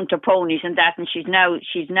around the hunter ponies and that, and she's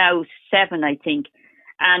now 7, I think.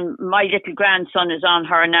 And my little grandson is on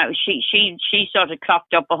her now. She sort of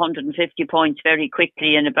clocked up 150 points very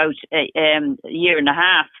quickly in about a year and a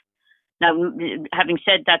half. Now, having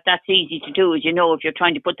said that, that's easy to do. As you know, if you're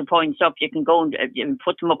trying to put the points up, you can go and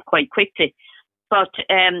put them up quite quickly. But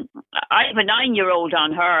I have a 9-year-old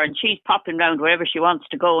on her, and she's popping around wherever she wants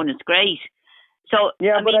to go, and it's great. So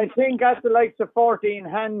yeah, I think at the likes of 14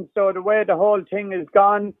 hands, so the way the whole thing is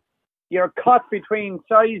gone, you're caught between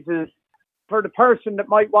sizes. For the person that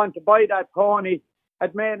might want to buy that pony,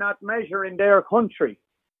 it may not measure in their country.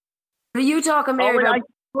 Are you talking, Mary, about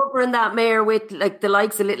covering that mare with like the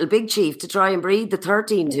likes of Little Big Chief to try and breed the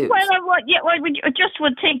 13-2s? Well, I just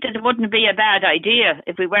would think that it wouldn't be a bad idea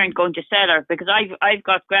if we weren't going to sell her, because I've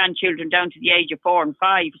got grandchildren down to the age of 4 and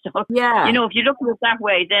 5. So yeah, you know, if you look at it that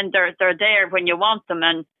way, then they're there when you want them.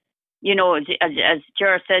 And you know, as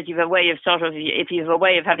Ger says, you have a way of if you have a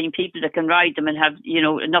way of having people that can ride them and have, you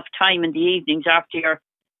know, enough time in the evenings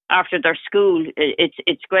after their school,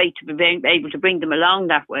 it's great to be able to bring them along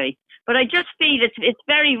that way. But I just feel it's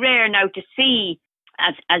very rare now to see,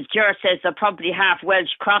 as Ger says, they're probably half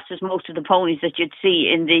Welsh crosses, most of the ponies that you'd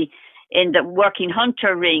see in the working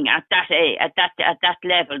hunter ring at that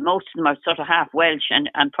level. Most of them are sort of half Welsh and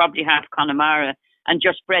probably half Connemara and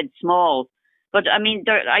just bred small. But I mean,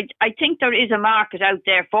 I think there is a market out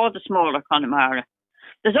there for the smaller Connemara.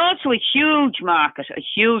 There's also a huge market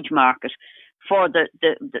for the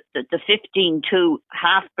 15-2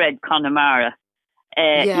 half-bred Connemara,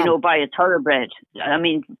 you know, by a thoroughbred. I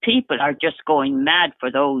mean, people are just going mad for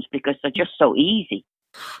those because they're just so easy.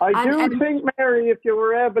 I do think, Mary, if you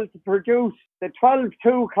were able to produce the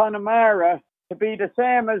 12-2 Connemara to be the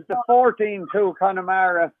same as the 14-2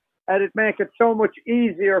 Connemara, it'd make it so much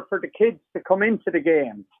easier for the kids to come into the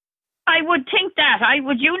game. I would think that.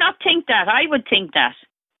 Would you not think that? I would think that.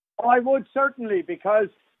 I would certainly, because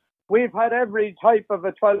we've had every type of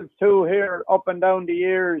a 12-2 here up and down the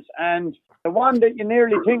years, and the one that you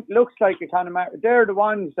nearly think looks like a Connemara, they're the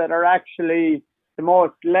ones that are actually the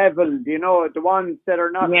most leveled, you know, the ones that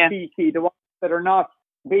are not cheeky, the ones that are not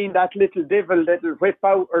being that little devil that'll whip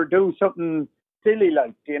out or do something silly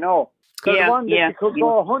like, you know. So the one that you could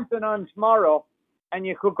go hunting on tomorrow and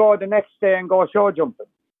you could go the next day and go show jumping.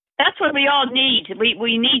 That's what we all need.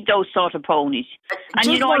 We need those sort of ponies.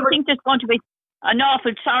 And, you know, I think there's going to be an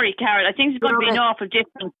awful, sorry, Carol, I think there's going to be an awful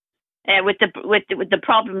difference with the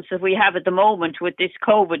problems that we have at the moment with this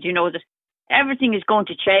COVID, you know, that everything is going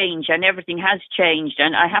to change and everything has changed.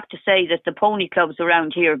 And I have to say that the pony clubs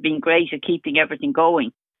around here have been great at keeping everything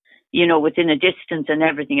going, you know, within a distance and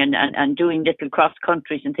everything, and doing little cross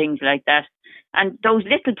countries and things like that. And those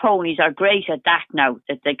little ponies are great at that now,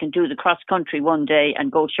 that they can do the cross country one day and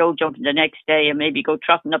go show jumping the next day and maybe go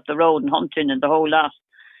trotting up the road and hunting and the whole lot.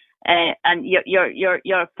 And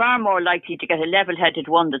you're far more likely to get a level-headed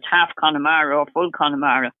one that's half Connemara or full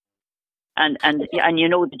Connemara. And you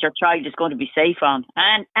know that your child is going to be safe on.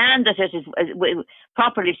 And that it is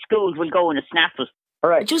properly schooled will go in a snaffle. All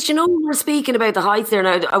right. Just, you know, we're speaking about the heights there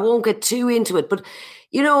now. I won't get too into it, but,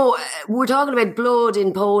 you know, we're talking about blood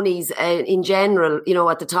in ponies in general, you know,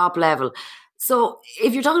 at the top level. So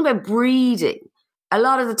if you're talking about breeding, a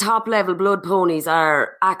lot of the top level blood ponies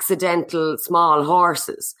are accidental small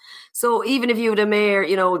horses. So even if you had a mare,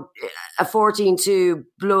 you know, a 14-2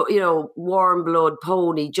 blood, you know, warm blood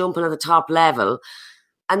pony jumping at the top level,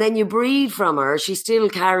 and then you breed from her, she still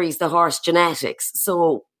carries the horse genetics.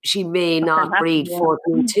 So she may not breed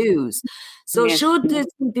 14-2s. So should the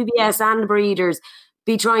CPBS and breeders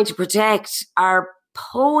be trying to protect our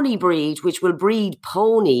pony breed, which will breed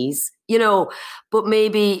ponies, you know, but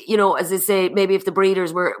maybe, you know, as I say, maybe if the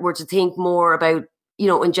breeders were to think more about, you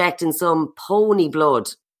know, injecting some pony blood,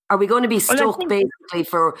 are we going to be stuck basically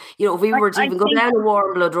for, you know, if we were to even go down a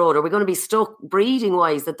warm blood road, are we going to be stuck breeding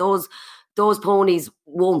wise that those ponies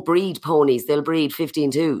won't breed ponies, they'll breed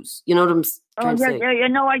 15-2s? You know what I'm trying to say? Yeah,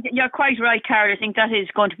 no, you're quite right, Carol. I think that is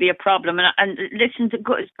going to be a problem. And listen, to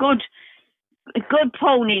good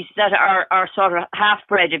ponies that are sort of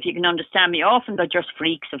half-bred, if you can understand me, often they're just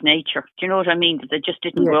freaks of nature. Do you know what I mean? That they just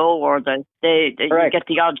didn't grow, or they get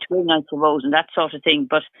the odd twin, I suppose, and that sort of thing.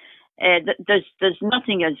 But there's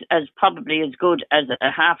nothing as probably as good as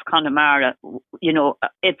a half Connemara,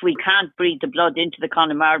 if we can't breed the blood into the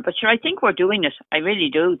Connemara. But sure, I think we're doing it. I really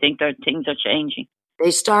do think that things are changing.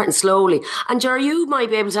 They're starting slowly. And Ger, you might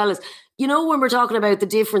be able to tell us, when we're talking about the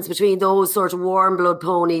difference between those sort of warm blood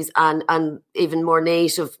ponies and even more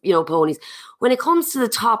native, ponies, when it comes to the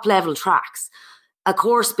top level tracks,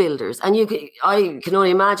 course builders, and I can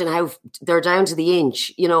only imagine how they're down to the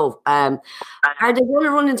inch, are they going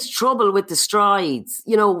to run into trouble with the strides,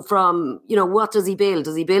 what does he build?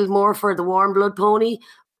 Does he build more for the warm blood pony,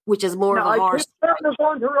 which is more of a horse? I think they're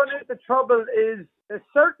going to run into trouble is they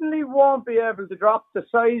certainly won't be able to drop the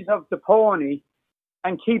size of the pony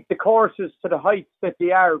and keep the courses to the heights that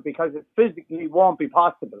they are, because it physically won't be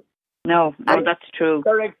possible. No, that's true.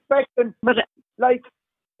 They're expecting,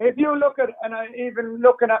 if you look at, and even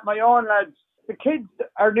looking at my own lads, the kids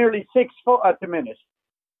are nearly 6 foot at the minute.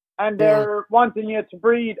 And they're wanting you to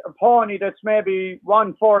breed a pony that's maybe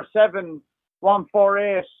 147,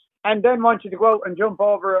 148, and then want you to go out and jump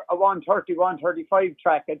over a 130, 135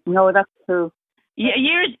 track. No, that's true.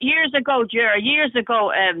 Years ago, Ger,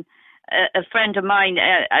 a friend of mine,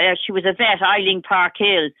 she was a vet, Eileen Park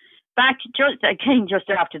Hill, back just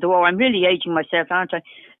after the war. I'm really aging myself, aren't I?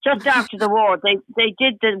 Just after the war, they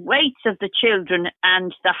did the weights of the children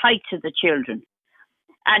and the heights of the children.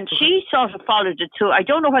 And she sort of followed it too. I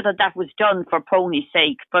don't know whether that was done for pony's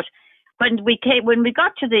sake, but when we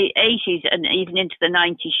got to the 80s and even into the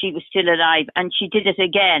 90s, she was still alive, and she did it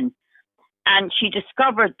again. And she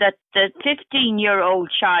discovered that the 15-year-old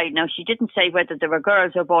child, now she didn't say whether they were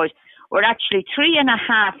girls or boys, were actually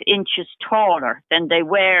 3.5 inches taller than they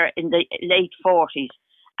were in the late 40s.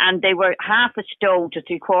 And they were half a stone to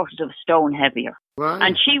 3/4 of a stone heavier. Right.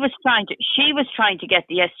 And she was trying to get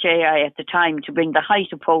the SJI at the time to bring the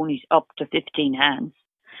height of ponies up to 15 hands.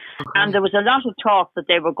 Okay. And there was a lot of talk that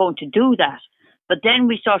they were going to do that. But then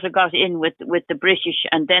we sort of got in with the British,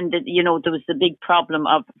 and then there was the big problem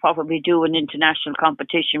of probably doing international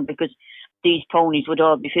competition, because these ponies would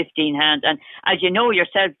all be 15 hands. And as you know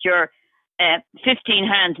yourself, your 15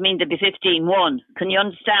 hands mean there'd be 15-1. Can you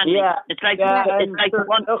understand? Yeah. It's like the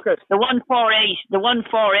 148. The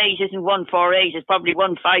 148 isn't 148. It's probably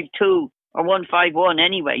 152 or 151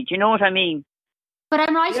 anyway. Do you know what I mean? But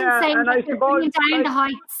I'm right in saying that they're bringing down the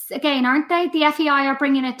heights again, aren't they? The FEI are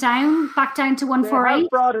bringing it back down to 148. They have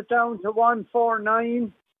brought it down to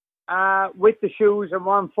 149 with the shoes and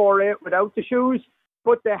 148 without the shoes.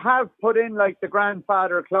 But they have put in the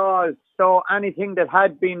grandfather clause, so anything that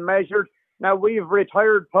had been measured. Now, we've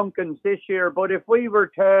retired Pumpkins this year, but if we were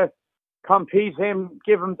to give him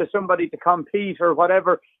to somebody to compete or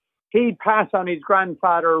whatever, he'd pass on his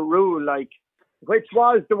grandfather rule, which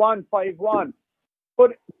was the 151.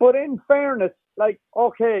 But in fairness,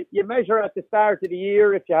 okay, you measure at the start of the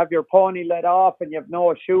year if you have your pony let off and you have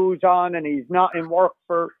no shoes on and he's not in work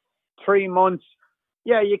for 3 months.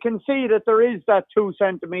 Yeah, you can see that there is that 2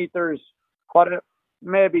 centimeters,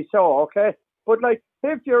 maybe so, okay? But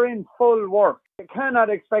if you're in full work, you cannot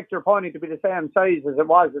expect your pony to be the same size as it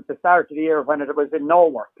was at the start of the year when it was in no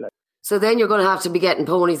work. So then you're going to have to be getting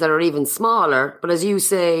ponies that are even smaller, but as you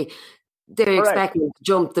say, they're expecting to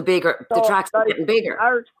jump the tracks are getting bigger.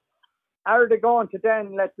 Are they going to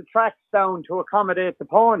then let the tracks down to accommodate the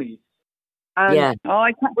ponies? And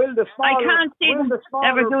I can't see them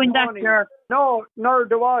ever doing that, Ger. No, nor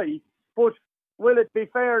do I. But will it be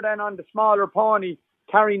fair then on the smaller pony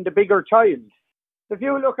carrying the bigger child? If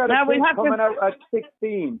you look at a kid coming out at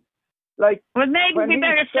 16, well, maybe we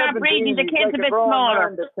better start breeding the kids a bit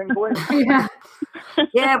smaller.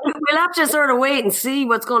 Yeah, we'll have to sort of wait and see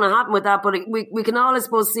what's going to happen with that. But we can all, I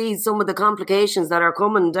suppose, see some of the complications that are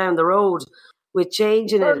coming down the road with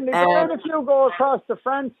changing it. If you go across to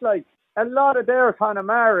France, a lot of their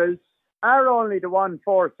Connemara's are only the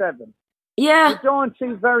 147. Yeah. You don't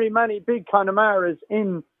see very many big Connemara's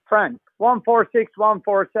in France. 146,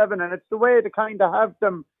 147, and it's the way to kind of have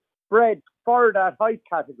them bred for that height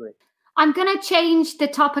category. I'm going to change the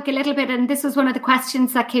topic a little bit, and this was one of the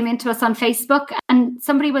questions that came into us on Facebook, and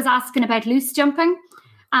somebody was asking about loose jumping.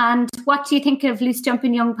 And what do you think of loose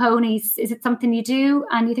jumping young ponies? Is it something you do,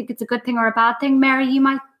 and you think it's a good thing or a bad thing? Mary, you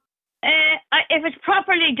might... If it's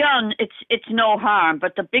properly done, it's no harm.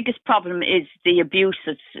 But the biggest problem is the abuse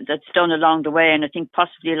that's done along the way, and I think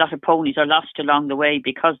possibly a lot of ponies are lost along the way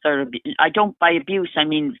because I don't by abuse, I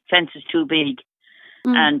mean fences too big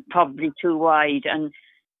and probably too wide. And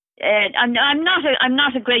I'm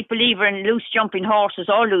not a great believer in loose jumping horses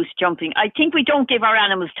or loose jumping. I think we don't give our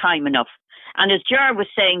animals time enough. And as Ger was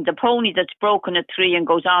saying, the pony that's broken at 3 and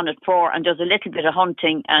goes on at 4 and does a little bit of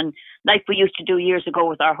hunting, and like we used to do years ago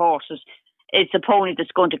with our horses, it's a pony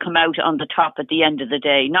that's going to come out on the top at the end of the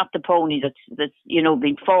day, not the pony that's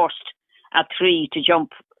being forced at 3 to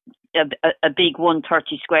jump a big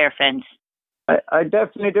 130 square fence. I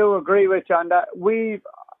definitely do agree with you on that.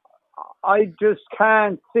 I just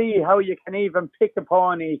can't see how you can even pick a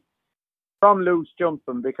pony from loose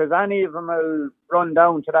jumping, because any of them will run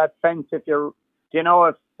down to that fence if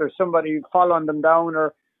if there's somebody following them down.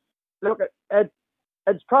 Or look,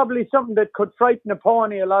 it's probably something that could frighten a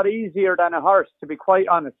pony a lot easier than a horse, to be quite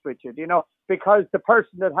honest with you, because the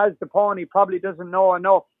person that has the pony probably doesn't know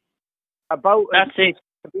enough about it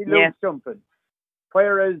to be loose jumping.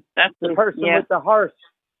 Whereas the person with the horse,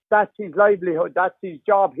 that's his livelihood, that's his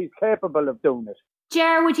job, he's capable of doing it.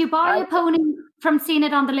 Ger, would you buy a pony from seeing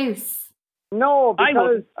it on the loose? No,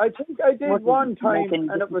 because I think I did one time,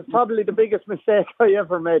 and it was probably the biggest mistake I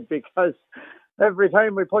ever made, because every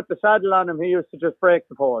time we put the saddle on him, he used to just break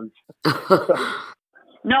the poles.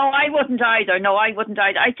 No, I wouldn't either.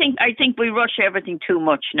 I think we rush everything too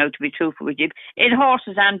much now, to be truthful with you, in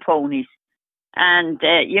horses and ponies. And,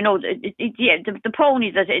 the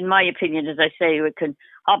ponies, in my opinion, as I say, we can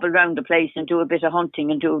hobble around the place and do a bit of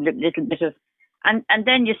hunting and do a little bit of... And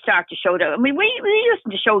then you start to show that. I mean, we used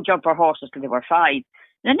to show jumper horses till they were 5. In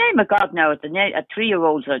the name of God now, at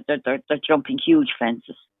 3-year-olds, they're jumping huge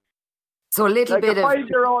fences. So a little bit of... a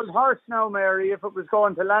 5-year-old horse now, Mary, if it was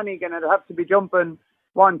going to Lanigan, it'd have to be jumping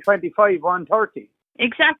 125, 130.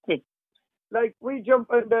 Exactly. Like, we jump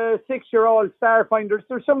in the 6-year-old Starfinders.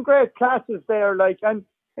 There's some great classes there, and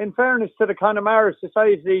in fairness to the Connemara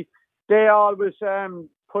Society, they always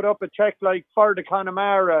put up a check, for the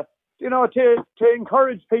Connemara, to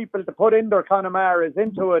encourage people to put in their Connemaras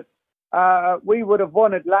into it. We would have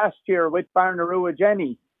won it last year with Barnarua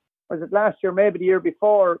Jenny. Was it last year, maybe the year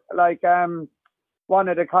before? One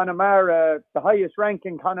of the Connemara, the highest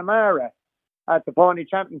ranking Connemara at the Pony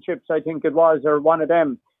Championships, I think it was, or one of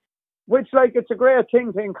them. Which, it's a great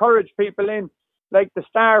thing to encourage people in. The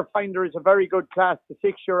Starfinder is a very good class. The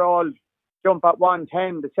 6-year-olds jump at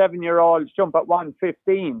 110. The 7-year-olds jump at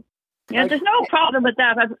 115. Yeah, there's no problem with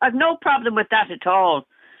that. I've no problem with that at all.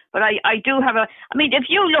 But I do have if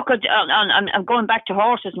you look at, I'm going back to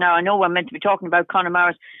horses now. I know we're meant to be talking about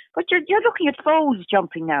Connemaras, but you're looking at foals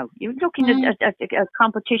jumping now. You're looking at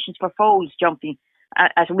competitions for foals jumping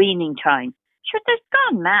at weaning time. Sure, they've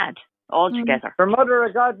gone mad altogether. For mother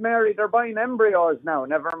of God, Mary, they're buying embryos now.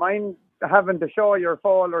 Never mind having to show your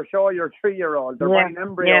foal or show your 3-year-old. They're buying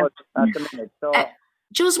embryos at the minute. So.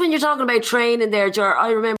 Just when you're talking about training there, Ger,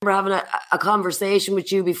 I remember having a conversation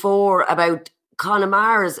with you before about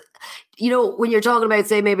Connemaras. When you're talking about,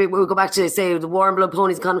 say, maybe we'll go back to, say, the warm blood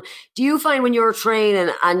ponies. Do you find when you're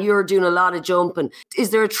training and you're doing a lot of jumping, is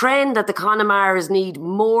there a trend that the Connemaras need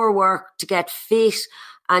more work to get fit?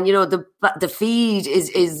 And, the feed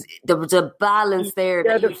is the balance there.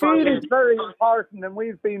 Yeah, the feed is very important, and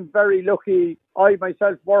we've been very lucky. I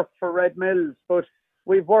myself worked for Red Mills, but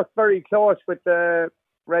we've worked very close with the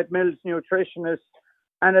Red Mills nutritionist,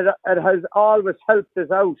 and it has always helped us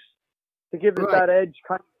out to give us that edge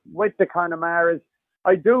with the Connemaras.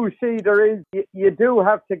 I do see you do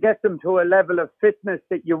have to get them to a level of fitness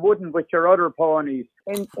that you wouldn't with your other ponies.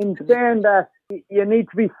 In saying that, you need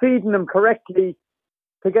to be feeding them correctly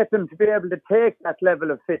to get them to be able to take that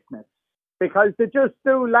level of fitness, because they just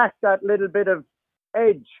do lack that little bit of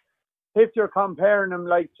edge if you're comparing them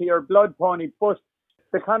to your blood pony. But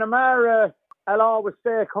the Connemara will always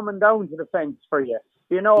stay coming down to the fence for you.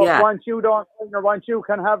 Once you don't, or once you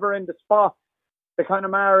can have her in the spot, the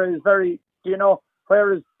Connemara is very,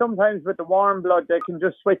 whereas sometimes with the warm blood, they can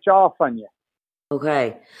just switch off on you.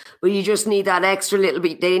 Okay. But you just need that extra little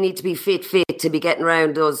bit. They need to be fit to be getting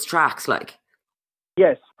around those tracks,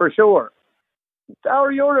 Yes, for sure.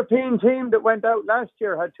 Our European team that went out last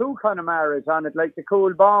year had 2 Connemaras on it, the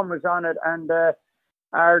Cool Bomb was on it, and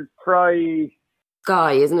our Try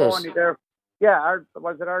Sky, isn't it? There. Yeah,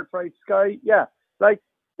 was it our Try Sky? Yeah,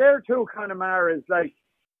 they're 2 Connemaras,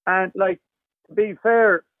 and to be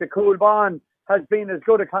fair, the Cool Bomb has been as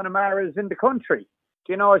good a Connemara as in the country.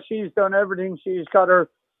 She's done everything. She's got her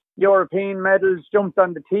European medals, jumped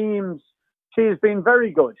on the teams. She's been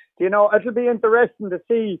very good. It'll be interesting to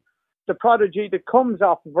see the prodigy that comes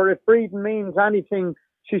off of her. If breeding means anything,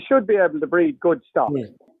 she should be able to breed good stock. Yeah.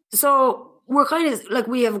 So we're kind of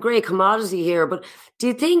we have a great commodity here, but do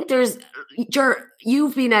you think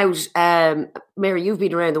you've been out, Mary, you've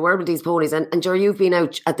been around the world with these ponies, and Ger, you've been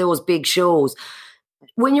out at those big shows.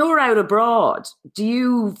 When you're out abroad, do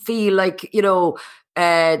you feel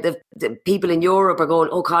the people in Europe are going,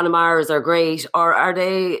 Connemaras are great, or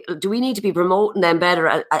do we need to be promoting them better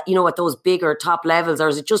at those bigger top levels, or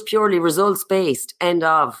is it just purely results based? End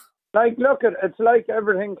of. Like, look at it's like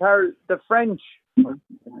everything, Carol. The French,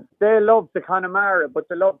 they love the Connemara, but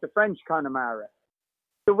they love the French Connemara.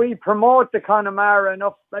 Do we promote the Connemara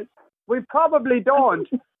enough? Like, we probably don't.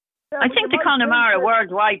 Yeah, I think the Connemara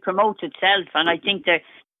worldwide promotes itself, and I think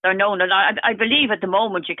they're known a lot. I believe at the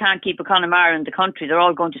moment you can't keep a Connemara in the country. They're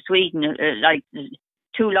all going to Sweden, like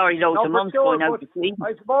 2 lorry loads a month going out to Sweden.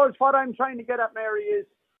 I suppose what I'm trying to get at, Mary, is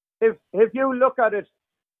if you look at it,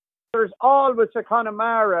 there's always a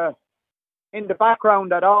Connemara in the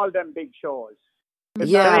background at all them big shows.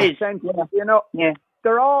 Yeah. You know,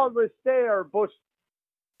 they're always there, but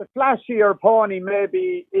the flashier pony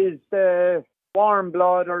maybe is the Warm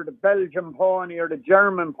Blood or the Belgian pony or the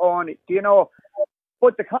German pony, you know.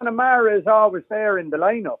 But the Connemara is always there in the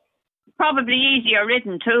lineup. Probably easier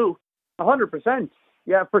ridden too. 100%.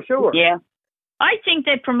 Yeah, for sure. Yeah. I think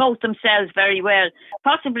they promote themselves very well.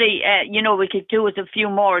 Possibly, we could do with a few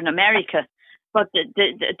more in America. But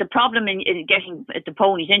the problem in getting the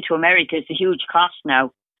ponies into America is the huge cost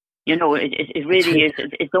now. You know, it really is.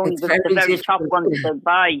 It's only the very top ones that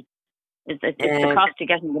buy. It's the cost of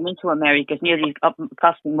getting them into America. It's nearly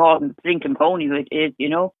costing more than Lincoln Pony is, you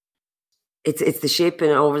know. It's the shipping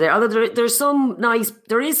over there. Although there is some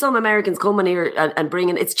Americans coming here and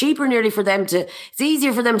bringing. It's cheaper nearly for them it's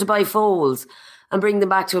easier for them to buy foals and bring them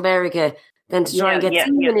back to America than to try and get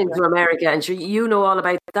semen into America. And sure, you know all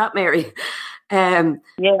about that, Mary.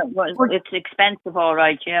 It's expensive, all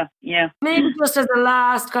right. Yeah. Maybe just as a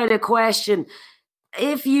last kind of question,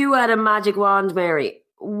 if you had a magic wand, Mary,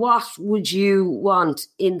 what would you want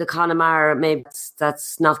in the Connemara? Maybe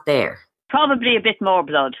that's not there. Probably a bit more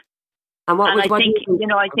blood. I'm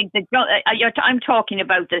talking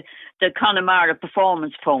about the Connemara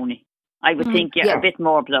performance pony. I would think a bit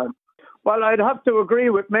more blood. Well, I'd have to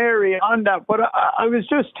agree with Mary on that, but I was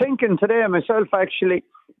just thinking today myself, actually,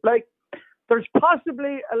 like, there's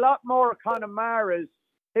possibly a lot more Connemaras.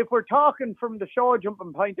 If we're talking from the show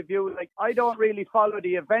jumping point of view, like, I don't really follow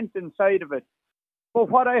the eventing side of it. But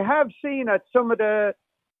what I have seen at some of the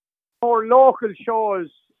more local shows,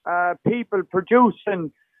 people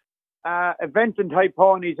producing eventing type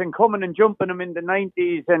ponies and coming and jumping them in the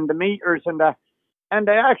 90s and the meters and that. And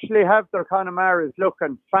they actually have their Connemaras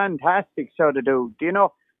looking fantastic, so they do. You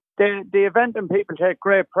know, the eventing people take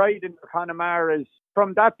great pride in their Connemaras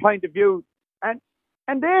from that point of view.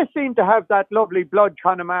 And they seem to have that lovely blood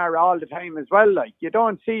Connemara all the time as well. Like, you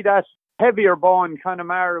don't see that heavier bone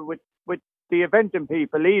Connemara with the eventing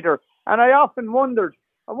people either. And I often wonder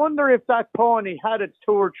if that pony had its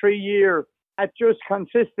 2 or 3 year at just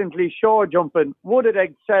consistently show jumping, would it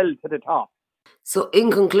excel to the top? So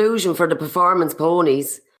in conclusion, for the performance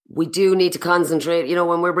ponies, we do need to concentrate. You know,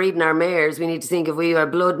 when we're breeding our mares, we need to think if we have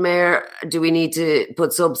a blood mare, do we need to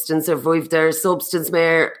put substance? Or if there's substance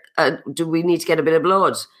mare, do we need to get a bit of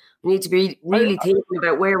blood? We need to be really thinking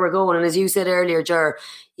about where we're going. And as you said earlier, Ger,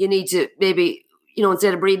 you need to maybe, you know,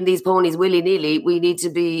 instead of breeding these ponies willy-nilly, we need to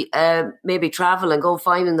be maybe travel and go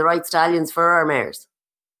finding the right stallions for our mares.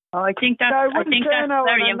 I think that's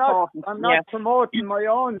very important. I'm not promoting my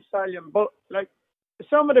own stallion, but like,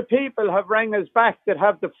 some of the people have rang us back that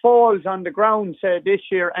have the foals on the ground, say, this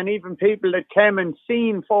year, and even people that came and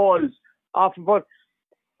seen foals off of it.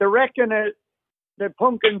 They reckon the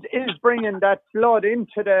Pumpkins is bringing that blood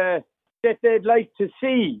into that they'd like to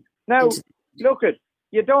see. Now, look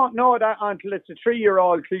you don't know that until it's a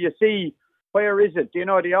 3-year-old, till you see where is it. You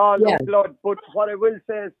know, they all love blood, but what I will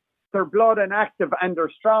say is they're blood and active and they're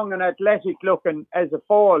strong and athletic looking as a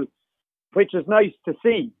foal, which is nice to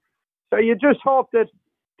see. So you just hope that,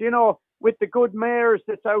 you know, with the good mares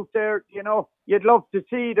that's out there, you know, you'd love to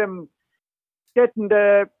see them getting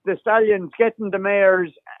the stallions, getting the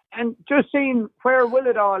mares, and just seeing where will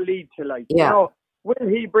it all lead to, like, you know, will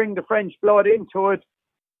he bring the French blood into it?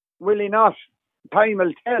 Will he not? Time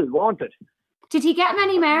will tell, won't it? Did he get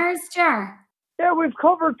many mares, Ger? Yeah, we've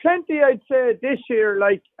covered plenty, I'd say, this year,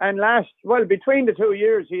 like, and between the 2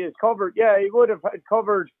 years he has covered, he would have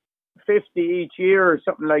covered 50 each year or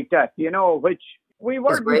something like that, you know, which we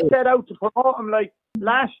weren't set out to promote him. Like,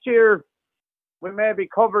 last year, we maybe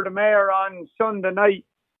covered a mare on Sunday night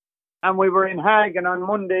and we were in Hagen on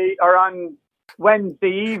Monday or on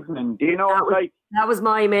Wednesday evening, do you know? That was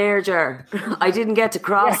my mare, Ger. I didn't get to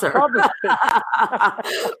cross her.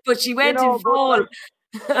 But she went in full.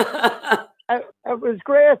 It was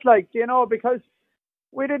great, like, you know, because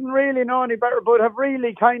we didn't really know any better, but have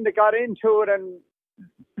really kind of got into it and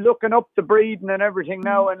looking up the breeding and everything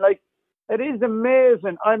now. And, like, it is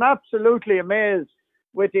amazing. I'm absolutely amazed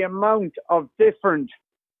with the amount of different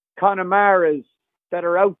Connemaras that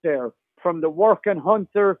are out there, from the working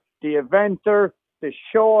hunter, the eventer, the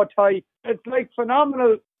show type. It's like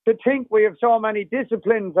phenomenal to think we have so many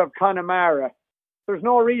disciplines of Connemara. There's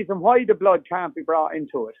no reason why the blood can't be brought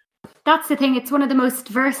into it. That's the thing. It's one of the most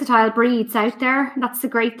versatile breeds out there. That's the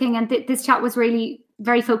great thing. And this chat was really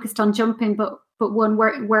very focused on jumping, but one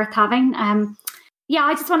worth having. Yeah,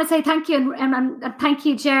 I just want to say thank you. And thank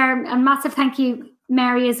you, Ger, and massive thank you,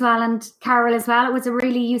 Mary, as well, and Carol as well. It was a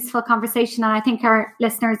really useful conversation, and I think our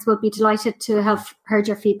listeners will be delighted to have heard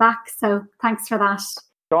your feedback. So thanks for that.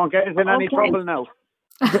 Don't get us in any trouble now.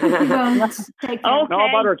 We won't. Take care. No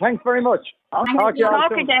bother. Thanks very much. Thank you. Talk to you all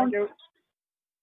soon.